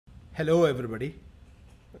Hello everybody.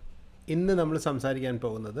 ഇന്ന് നമ്മൾ സംസാരിക്കാൻ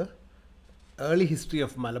പോകുന്നത് early history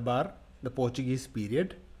of Malabar, the Portuguese period.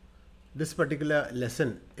 This particular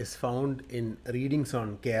lesson is found in Readings on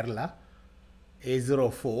Kerala,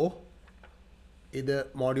 A04. ഇത്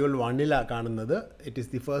module 1 കാണുന്നത്. It is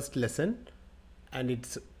the first lesson and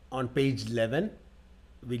it's on page 11,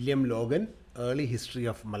 William Logan, Early History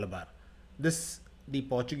of Malabar. The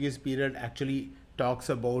Portuguese period actually talks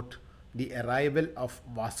about the arrival of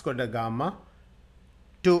Vasco da Gama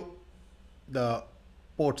to the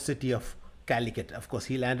port city of Calicut. Of course,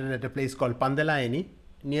 he landed at a place called Pandalaini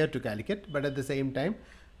near to Calicut, but at the same time,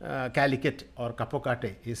 Calicut or Capocate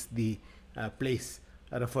is the place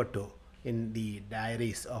referred to in the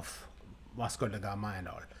diaries of Vasco da Gama and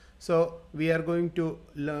all. So, we are going to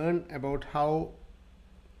learn about how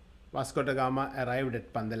Vasco da Gama arrived at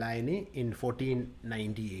Pandalaini in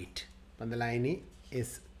 1498. Pandalaini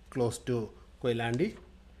is close to Koilandi,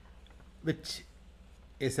 which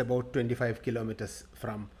is about 25 kilometers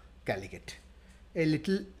from Calicut. A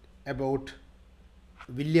little about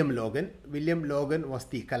William Logan. William Logan was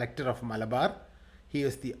the collector of Malabar. He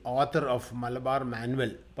was the author of Malabar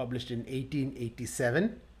Manual, published in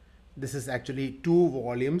 1887. This is actually 2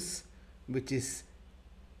 volumes, which is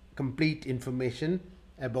complete information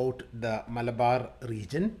about the Malabar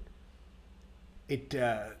region. It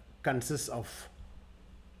consists of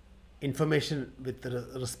information with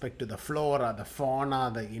respect to the flora, the fauna,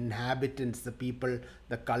 the inhabitants, the people,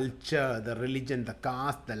 the culture, the religion, the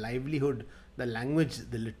caste, the livelihood, the language,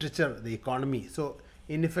 the literature, the economy. So,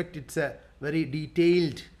 in effect, it's a very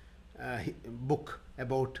detailed book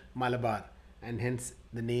about Malabar, and hence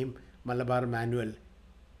the name Malabar Manual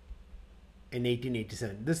in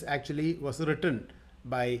 1887. This actually was written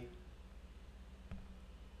by,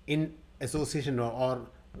 in association or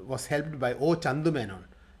was helped by O. Chandu Menon.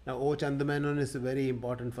 Now, O. Chandu Menon is very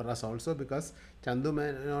important for us also, because Chandu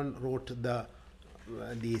Menon wrote the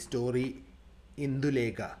story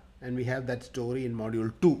Induleka, and we have that story in module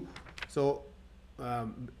 2. So,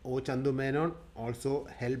 O. Chandu Menon also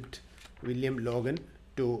helped William Logan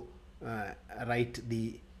to write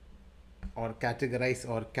or categorize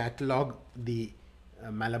or catalog the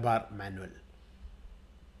Malabar Manual.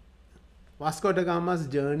 Vasco da Gama's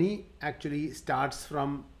journey actually starts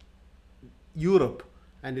from Europe,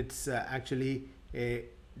 and it's actually a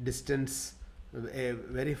distance, a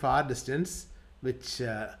very far distance, which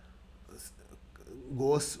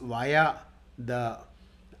goes via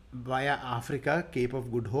Africa, Cape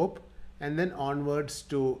of Good Hope, and then onwards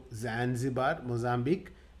to Zanzibar, Mozambique,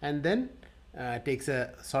 and then takes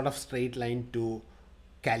a sort of straight line to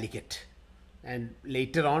Calicut. And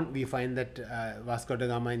later on, we find that Vasco da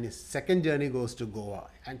Gama in his second journey goes to Goa.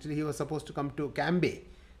 Actually, he was supposed to come to Cambay,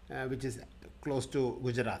 which is close to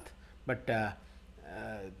Gujarat, but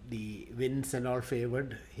the winds and all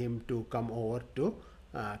favored him to come over to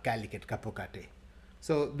Calicut, Capocate.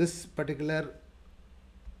 So, this particular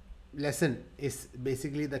lesson is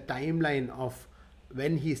basically the timeline of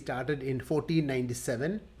when he started in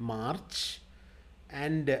 1497 March,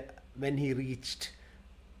 and when he reached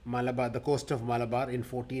Malabar, the coast of Malabar, in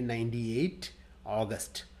 1498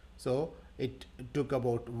 August. So, it took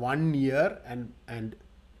about 1 year and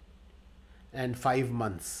 5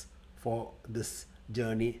 months for this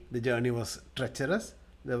journey. The journey was treacherous.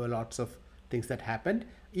 There were lots of things that happened.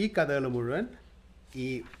 Ee kathalalu muzhuvan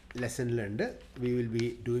ee lesson learned. We will be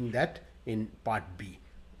doing that in part B.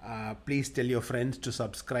 Please tell your friends to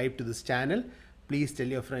subscribe to this channel. Please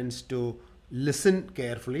tell your friends to listen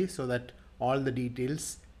carefully, so that all the details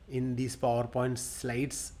in these PowerPoint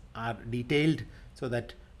slides are detailed, so that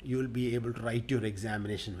you will be able to write your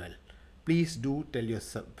examination well. Please do tell your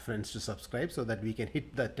friends to subscribe, so that we can hit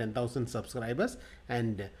the 10,000 subscribers,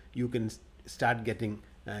 and you can start getting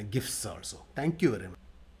gifts also. Thank you very much.